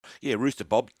Yeah, Rooster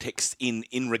Bob texts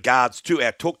in regards to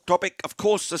our talk topic. Of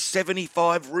course, the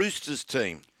 75 Roosters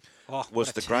team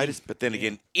was the greatest, but then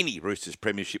again, any Roosters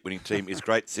premiership winning team is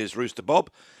great, says Rooster Bob.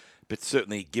 But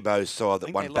certainly Gibbo's side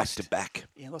that won back-to-back.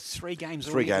 Yeah, lost 3 games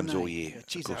all year. 3 games all year.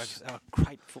 Geez, they were a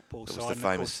great football side. That was the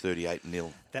famous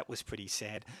 38-0. That was pretty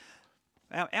sad.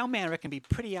 Our man, I reckon, be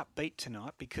pretty upbeat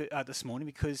tonight this morning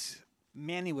because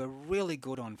Manly were really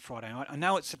good on Friday night. I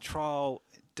know it's a trial,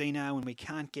 Dino, and we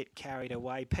can't get carried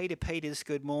away. Peter Peters,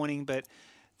 good morning, but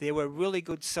there were really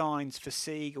good signs for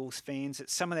Sea Eagles fans that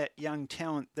some of that young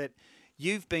talent that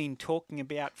you've been talking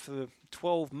about for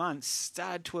 12 months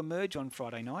started to emerge on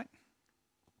Friday night.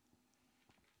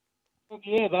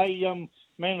 Yeah, they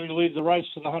Manly lead the race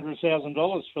to the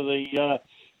 $100,000 for the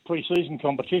pre-season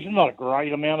competition. Not a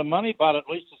great amount of money, but at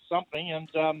least it's something.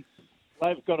 And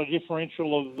they've got a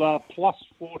differential of plus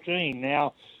 14.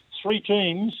 Now, 3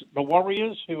 teams, the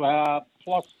Warriors, who are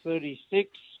plus 36,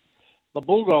 the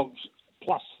Bulldogs,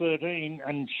 plus 13,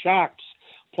 and Sharks,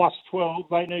 plus 12.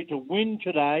 They need to win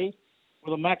today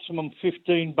with a maximum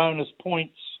 15 bonus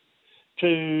points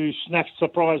to snatch the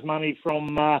prize money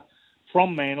from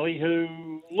Manly,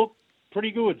 who look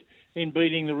pretty good in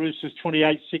beating the Roosters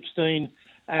 28-16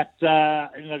 at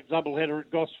in a doubleheader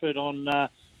at Gosford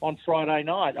on Friday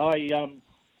night.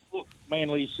 Look,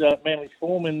 Manly's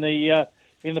form in the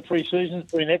pre-season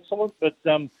has been excellent, but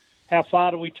how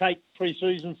far do we take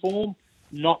pre-season form?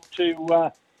 Not too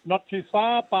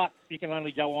far, but you can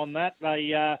only go on that.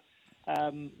 They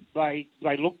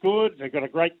look good. They've got a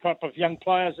great crop of young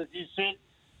players, as you said,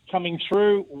 coming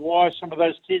through. Why some of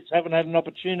those kids haven't had an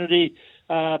opportunity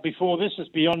before this is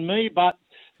beyond me. But,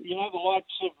 you know, the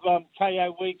likes of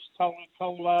K.O. Weeks, Tony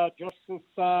Kola, Josh Ruth,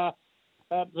 the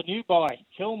new guy,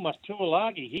 Kelma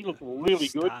Tuolagi, he looked really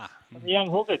good. And the young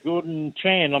hooker, Gordon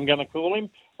Chan, I'm going to call him,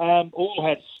 all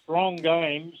had strong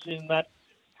games in that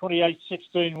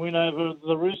 28-16 win over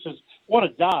the Roosters. What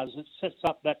it does, it sets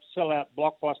up that sellout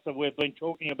blockbuster we've been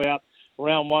talking about,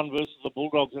 round 1 versus the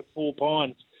Bulldogs at 4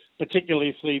 Pines, particularly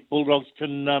if the Bulldogs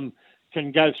can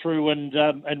go through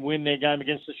and win their game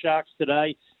against the Sharks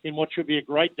today in what should be a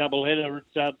great doubleheader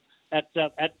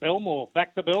at Belmore.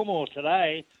 Back to Belmore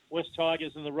today, West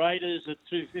Tigers and the Raiders at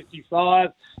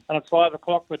 2:55, and at 5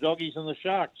 o'clock the Doggies and the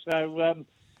Sharks. So,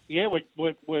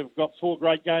 we've got 4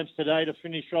 great games today to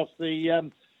finish off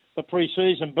the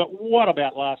pre-season. But what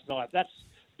about last night?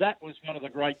 That was one of the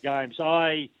great games.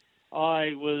 I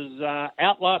was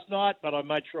out last night, but I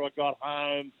made sure I got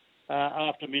home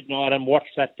after midnight and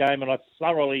watched that game, and I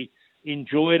thoroughly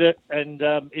enjoyed it. And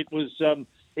it was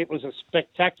a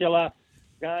spectacular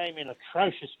game in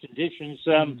atrocious conditions.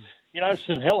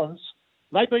 St Helens,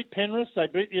 they beat Penrith, they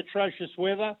beat the atrocious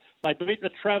weather, they beat the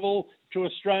travel to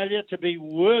Australia to be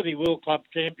worthy World Club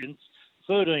champions,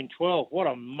 13-12. What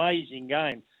an amazing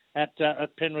game at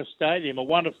Penrith Stadium. A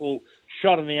wonderful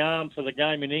shot in the arm for the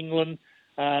game in England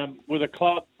with a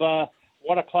club,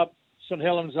 what a club St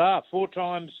Helens are, 4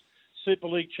 times Super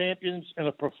League champions and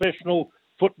a professional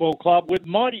football club with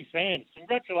mighty fans.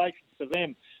 Congratulations to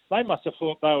them. They must have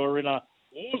thought they were in a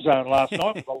war zone last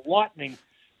night with the lightning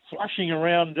flushing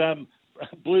around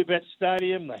Bluebet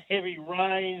Stadium, the heavy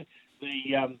rain,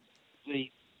 the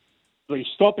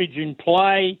stoppage in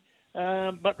play.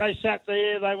 But they sat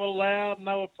there, they were loud and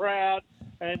they were proud,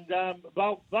 and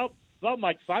they'll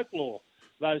make folklore,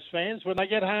 those fans, when they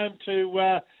get home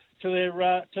to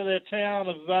their town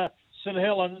of St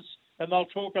Helens, and they'll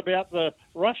talk about the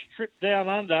rush trip down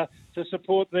under to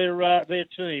support their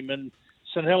team. And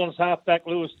St Helens halfback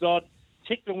Lewis Dodd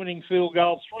kicked the winning field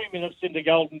goal 3 minutes into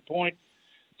Golden Point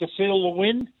to seal the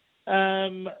win.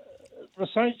 The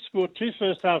Saints scored 2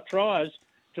 first-half tries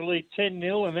to lead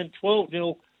 10-0 and then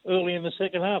 12-0 early in the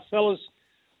second half. Fellas,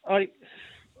 I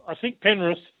think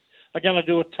Penrith are going to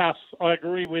do it tough. I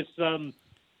agree with a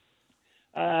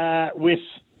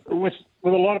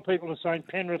lot of people who are saying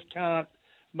Penrith can't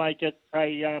make it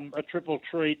a triple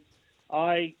treat.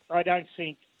 I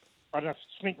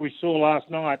think we saw last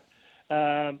night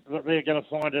that they're going to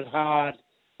find it hard,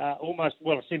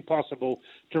 it's impossible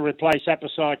to replace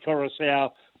Apasai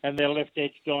Coruscant and their left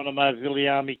edge dynamo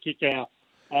Viliami Kikau.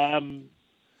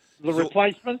 The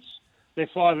replacements, they're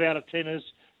 5 out of 10ers,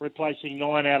 replacing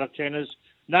 9 out of 10ers.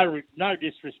 No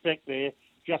disrespect there,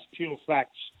 just pure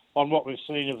facts on what we've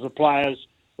seen of the players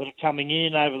that are coming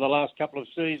in over the last couple of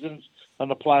seasons and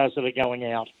the players that are going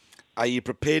out. Are you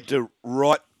prepared to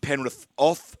write Penrith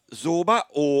off, Zorba,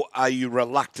 or are you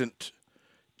reluctant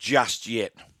just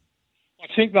yet? I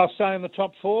think they'll stay in the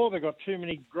top 4. They've got too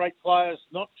many great players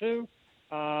not to,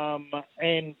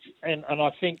 and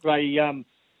I think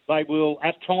they will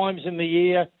at times in the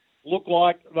year look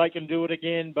like they can do it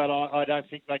again, but I don't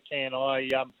think they can. I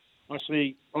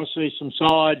see some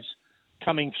sides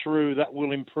coming through that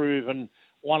will improve, and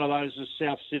one of those is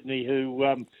South Sydney,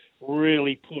 who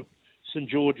really put St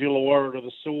George Illawarra to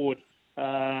the sword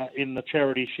in the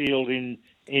Charity Shield in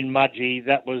Mudgee.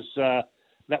 That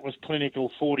was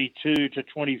clinical,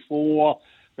 42-24.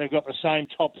 They've got the same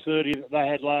top 30 that they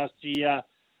had last year,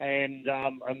 and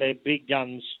their big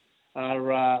guns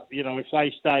are if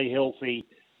they stay healthy,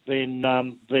 then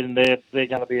they're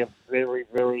going to be a very,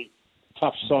 very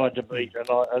tough side to beat.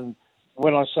 And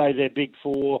when I say they're big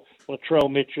four, Latrell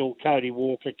Mitchell, Cody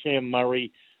Walker, Cam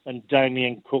Murray, and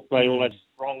Damien Cook, they all had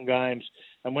strong games.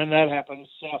 And when that happens,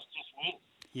 South just win.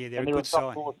 Yeah, they're a good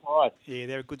side. Yeah,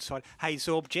 they're a good side. Hey,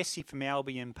 Zorb, Jesse from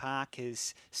Albion Park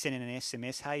has sent in an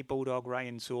SMS. Hey, Bulldog, Ray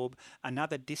and Zorb,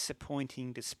 another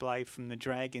disappointing display from the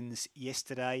Dragons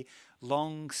yesterday.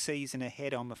 Long season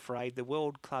ahead, I'm afraid. The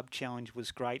World Club Challenge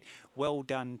was great. Well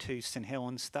done to St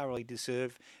Helens, thoroughly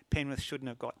deserved. Penrith shouldn't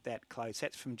have got that close.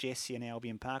 That's from Jesse in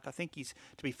Albion Park. I think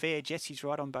to be fair, Jesse's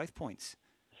right on both points.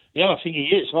 Yeah, I think he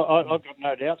is. I've got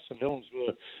no doubt St Helens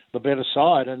were the better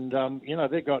side, and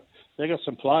they've got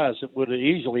some players that would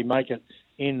easily make it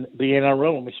in the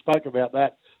NRL, and we spoke about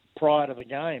that prior to the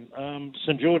game.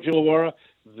 St George Illawarra,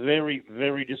 very,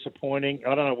 very disappointing.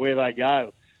 I don't know where they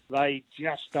go. They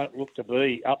just don't look to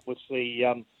be up with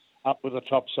the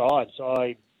top sides.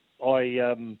 I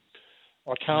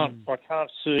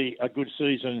can't see a good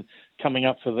season coming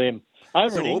up for them.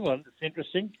 Over in England, it's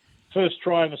interesting. First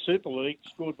try in the Super League,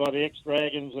 scored by the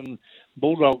ex-Dragons and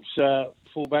Bulldogs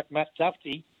fullback Matt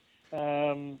Tufty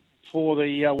for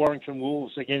the Warrington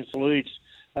Wolves against Leeds.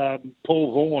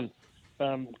 Paul Vaughan,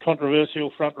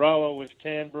 controversial front rower with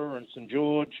Canberra and St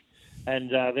George. And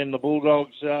then the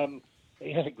Bulldogs,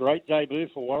 he had a great debut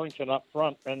for Warrington up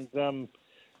front. And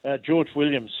George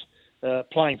Williams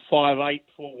playing 5'8"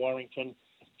 for Warrington.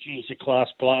 He's a class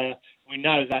player. We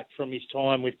know that from his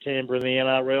time with Canberra in the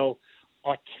NRL.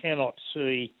 I cannot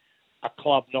see a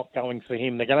club not going for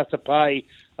him. They're going to have to pay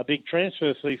a big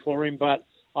transfer fee for him, but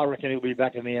I reckon he'll be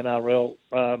back in the NRL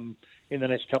in the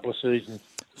next couple of seasons.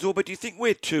 Zorba, do you think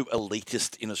we're too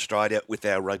elitist in Australia with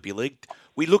our rugby league?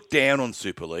 We look down on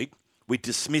Super League. We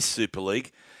dismiss Super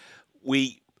League.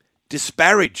 We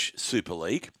disparage Super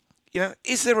League.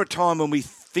 Is there a time when we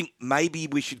think maybe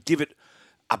we should give it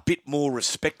a bit more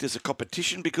respect as a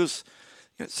competition? Because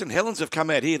St Helens have come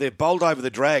out here. They've bowled over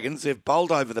the Dragons. They've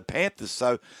bowled over the Panthers.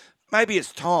 So maybe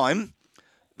it's time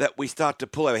that we start to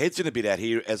pull our heads in a bit out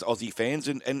here as Aussie fans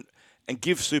and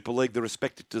give Super League the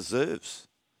respect it deserves.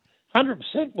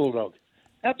 100%, Bulldog.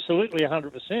 Absolutely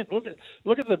 100%. Look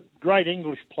at the great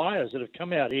English players that have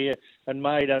come out here and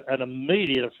made an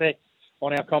immediate effect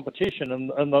on our competition.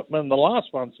 And the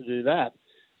last one to do that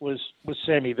was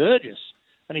Sammy Burgess.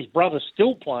 And his brother's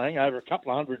still playing over a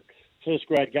couple of hundred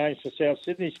first-grade games for South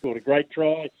Sydney. Scored a great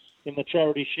try in the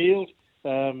Charity Shield,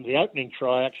 the opening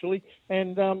try, actually.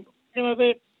 And,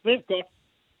 they've got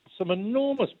some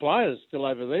enormous players still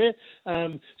over there.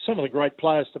 Some of the great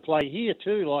players to play here,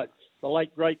 too, like the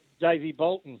late, great Davey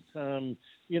Bolton,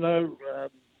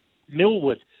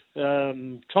 Millwood,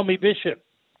 Tommy Bishop,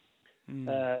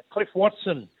 Cliff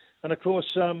Watson, and, of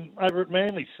course, over at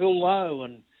Manly, Phil Lowe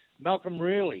and Malcolm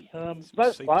Reilly.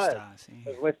 Those players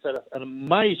have left an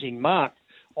amazing mark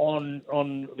on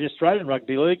the Australian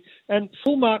Rugby League. And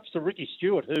full marks to Ricky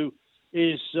Stewart, who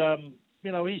is,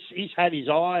 he's had his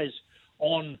eyes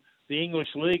on the English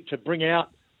League to bring out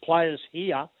players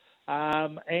here.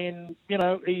 And,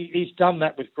 he's done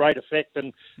that with great effect.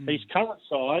 And his current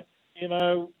side,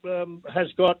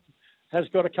 has got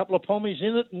a couple of pommies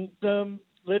in it, and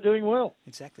they're doing well.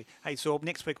 Exactly. Hey, Zorb,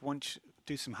 next week, once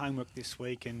do some homework this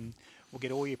week and we'll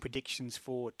get all your predictions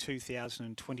for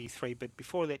 2023. But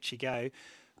before I let you go,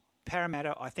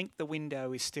 Parramatta, I think the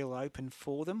window is still open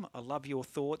for them. I love your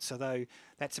thoughts, although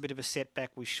that's a bit of a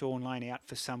setback with Sean Lane out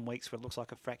for some weeks where it looks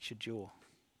like a fractured jaw.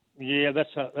 Yeah,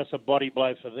 that's a body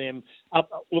blow for them.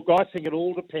 Look, I think it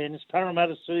all depends.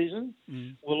 Parramatta's season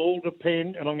will all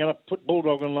depend, and I'm going to put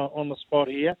Bulldog on the spot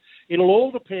here. It'll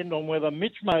all depend on whether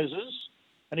Mitch Moses,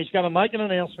 and he's going to make an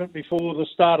announcement before the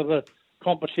start of the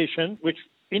competition, which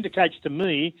indicates to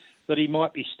me that he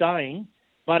might be staying.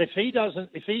 But if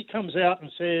he comes out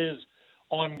and says,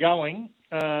 I'm going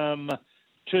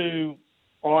to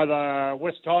either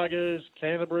West Tigers,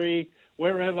 Canterbury,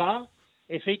 wherever,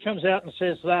 if he comes out and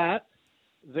says that,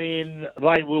 then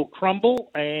they will crumble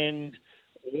and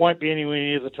won't be anywhere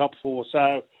near the top four.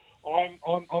 So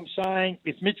I'm saying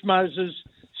if Mitch Moses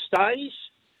stays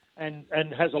and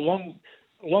has a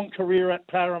long career at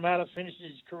Parramatta, finishes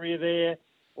his career there,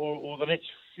 or the next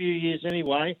few years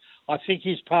anyway. I think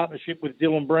his partnership with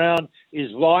Dylan Brown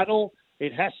is vital.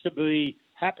 It has to be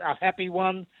a happy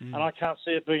one, and I can't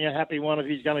see it being a happy one if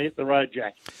he's going to hit the road,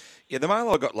 Jack. Yeah, the mail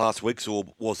I got last week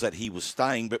was that he was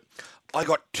staying, but I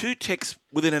got 2 texts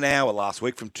within an hour last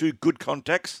week from 2 good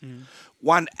contacts.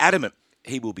 One adamant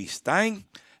he will be staying,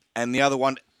 and the other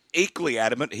one equally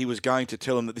adamant he was going to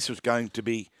tell him that this was going to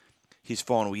be his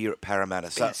final year at Parramatta.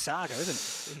 It's been a saga,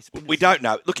 isn't it? We don't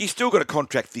know. Look, he's still got a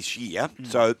contract this year,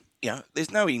 so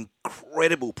there's no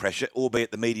incredible pressure,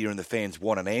 albeit the media and the fans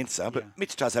want an answer. But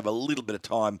Mitch does have a little bit of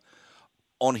time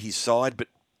on his side. But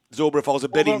Zorba, if I was a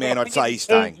betting man, I'd say he's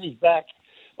staying.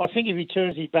 I think if he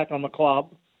turns his back on the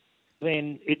club,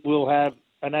 then it will have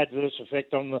an adverse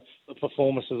effect on the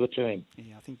performance of the team.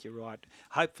 Yeah, I think you're right.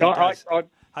 Hopefully,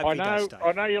 I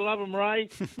know you love him, Ray,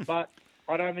 but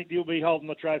I don't think you'll be holding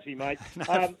the trophy, mate.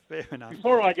 No, fair enough.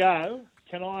 Before I go,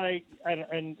 can I and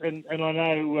I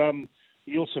know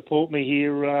you'll support me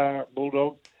here,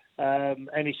 Bulldog,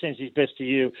 and he sends his best to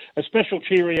you. A special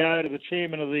cheerio to the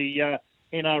chairman of the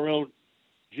NRL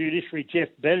Judiciary, Jeff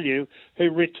Bellew, who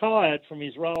retired from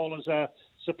his role as a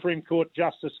Supreme Court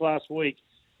Justice last week.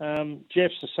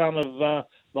 Jeff's the son of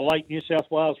the late New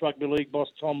South Wales Rugby League boss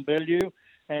Tom Bellew,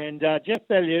 and Jeff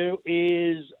Bellew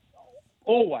is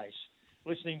always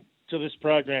listening to this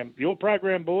program. Your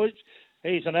program, boys.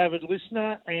 He's an avid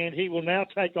listener, and he will now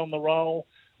take on the role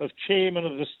of chairman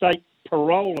of the State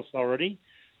Parole Authority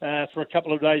for a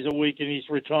couple of days a week in his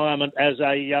retirement as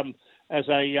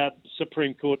a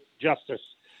Supreme Court Justice.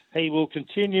 He will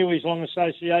continue his long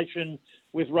association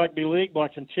with Rugby League by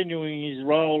continuing his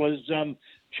role as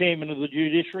chairman of the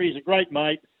Judiciary. He's a great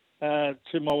mate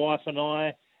to my wife and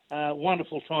I.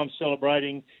 Wonderful time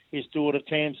celebrating his daughter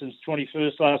Tamsin's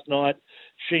 21st last night.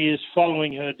 She is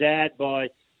following her dad by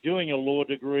doing a law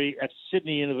degree at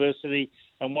Sydney University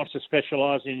and wants to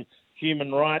specialise in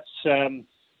human rights.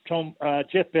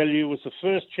 Jeff Bellew was the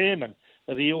first chairman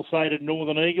of the ill-fated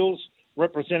Northern Eagles,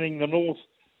 representing the North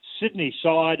Sydney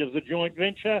side of the joint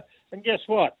venture. And guess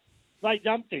what? They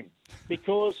dumped him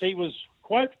because he was,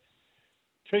 quote,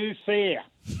 too fair.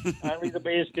 Only the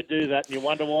Bears could do that, and you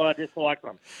wonder why I dislike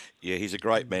them. Yeah, he's a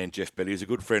great man, Jeff Bellew. He's a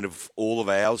good friend of all of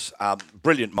ours.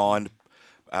 Brilliant mind.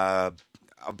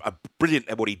 Brilliant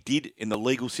at what he did in the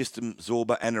legal system,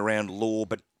 Zorba, and around law.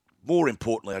 But more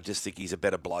importantly, I just think he's a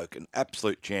better bloke, an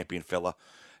absolute champion fella.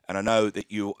 And I know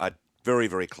that you are very,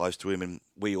 very close to him, and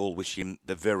we all wish him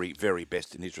the very, very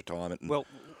best in his retirement. And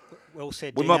well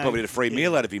said. We Dino. might probably get a free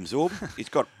meal out of him, Zorb. He's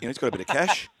got a bit of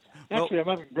cash. Actually, I'm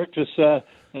having breakfast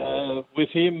with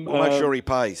him. We'll make sure he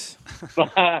pays.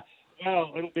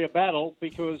 Well, it'll be a battle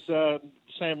because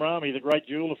Sam Rami, the great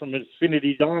jeweller from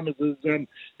Infinity Diamonds,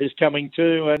 is coming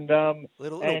too. And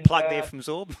little plug there from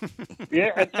Zorb.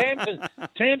 Yeah, and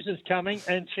Tamsin's coming,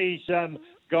 and she's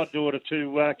goddaughter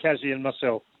to Kazzy and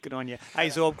myself. Good on you. Hey,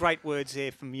 Zorb, great words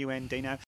there from you and Dino.